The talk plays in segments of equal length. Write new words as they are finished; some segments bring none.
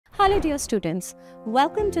Hello dear students,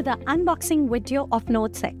 welcome to the unboxing video of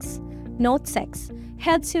NEET. NEET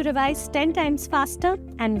helps you revise 10 times faster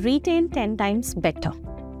and retain 10 times better.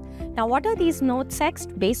 Now what are these NEET?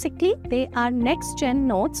 Basically, they are next-gen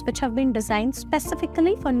notes which have been designed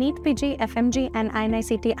specifically for NEET PG, FMG and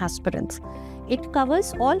INI-CET aspirants. It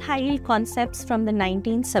covers all high-yield concepts from the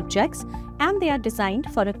 19 subjects and they are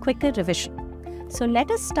designed for a quicker revision. So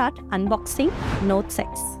let us start unboxing NEET.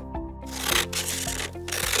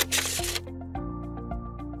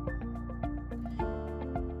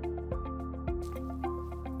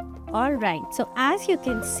 Alright, so as you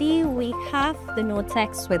can see, we have the NEET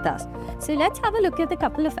with us. So let's have a look at the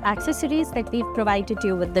couple of accessories that we've provided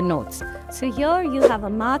you with the notes. So here you have a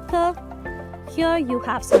marker, here you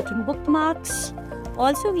have certain bookmarks.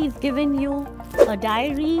 Also we've given you a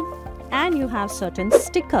diary and you have certain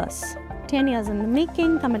stickers. 10 years in the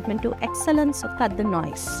making, commitment to excellence, so cut the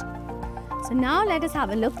noise. So now let us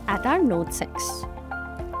have a look at our NEET.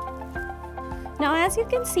 Now as you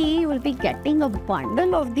can see, you will be getting a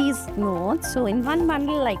bundle of these notes. So in one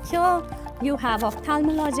bundle like here, you have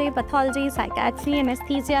ophthalmology, pathology, psychiatry,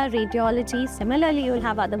 anesthesia, radiology. Similarly, you will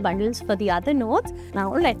have other bundles for the other notes.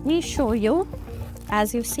 Now let me show you.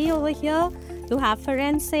 As you see over here, you have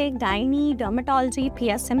forensic, gynae, dermatology,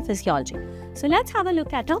 PSM, physiology. So let's have a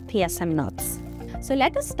look at our PSM notes. So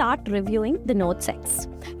let us start reviewing the NEET.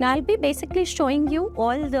 Now I'll be basically showing you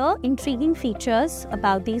all the intriguing features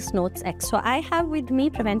about these NEET. So I have with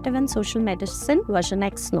me Preventive and Social Medicine version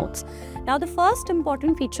X notes. Now the first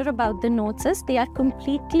important feature about the notes is they are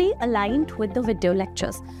completely aligned with the video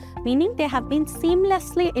lectures, meaning they have been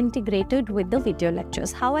seamlessly integrated with the video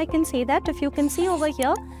lectures. How I can say that? If you can see over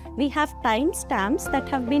here, we have timestamps that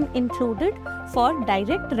have been included for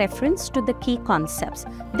direct reference to the key concepts.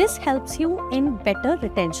 This helps you in better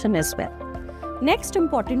retention as well. Next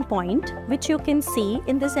important point, which you can see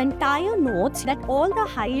in this entire notes, that all the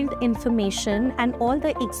high-yield information and all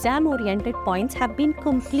the exam-oriented points have been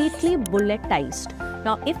completely bulletized.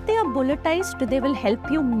 Now, if they are bulletized, they will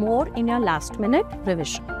help you more in your last-minute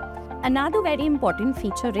revision. Another very important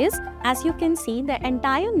feature is, as you can see, the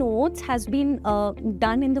entire notes has been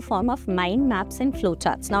done in the form of mind maps and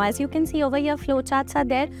flowcharts. Now, as you can see over here, flowcharts are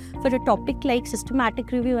there for a topic like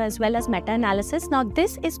systematic review as well as meta-analysis. Now,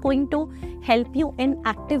 this is going to help you in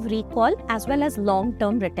active recall as well as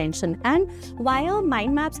long-term retention. And via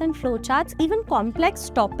mind maps and flowcharts, even complex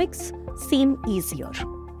topics seem easier.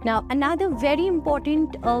 Now, another very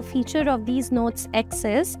important feature of these NEET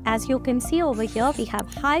is, as you can see over here, we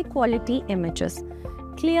have high quality images,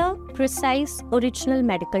 clear, precise, original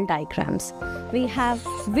medical diagrams. We have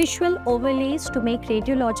visual overlays to make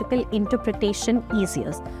radiological interpretation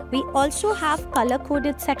easier. We also have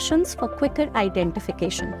color-coded sections for quicker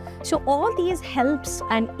identification. So all these helps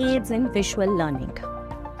and aids in visual learning.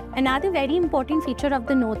 Another very important feature of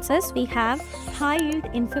the notes is we have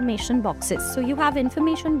high-yield information boxes. So you have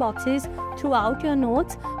information boxes throughout your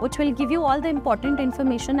notes, which will give you all the important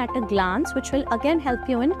information at a glance, which will again help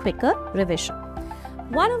you in quicker revision.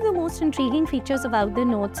 One of the most intriguing features about the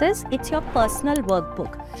notes is it's your personal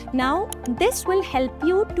workbook. Now, this will help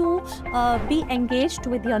you to be engaged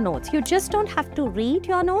with your notes. You just don't have to read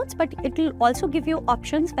your notes, but it will also give you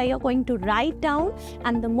options where you're going to write down,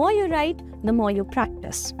 and the more you write, the more you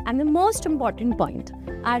practice. And the most important point,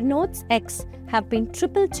 our NEET have been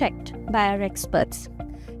triple checked by our experts.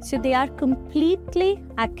 So they are completely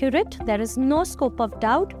accurate. There is no scope of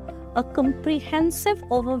doubt. A comprehensive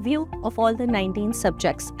overview of all the 19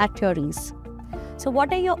 subjects at your ease. So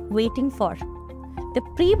what are you waiting for? The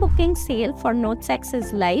pre-booking sale for NEET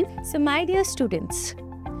is live. So my dear students,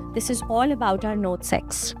 this is all about our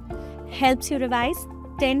NEET. Helps you revise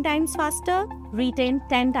 10 times faster, retain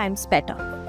 10 times better.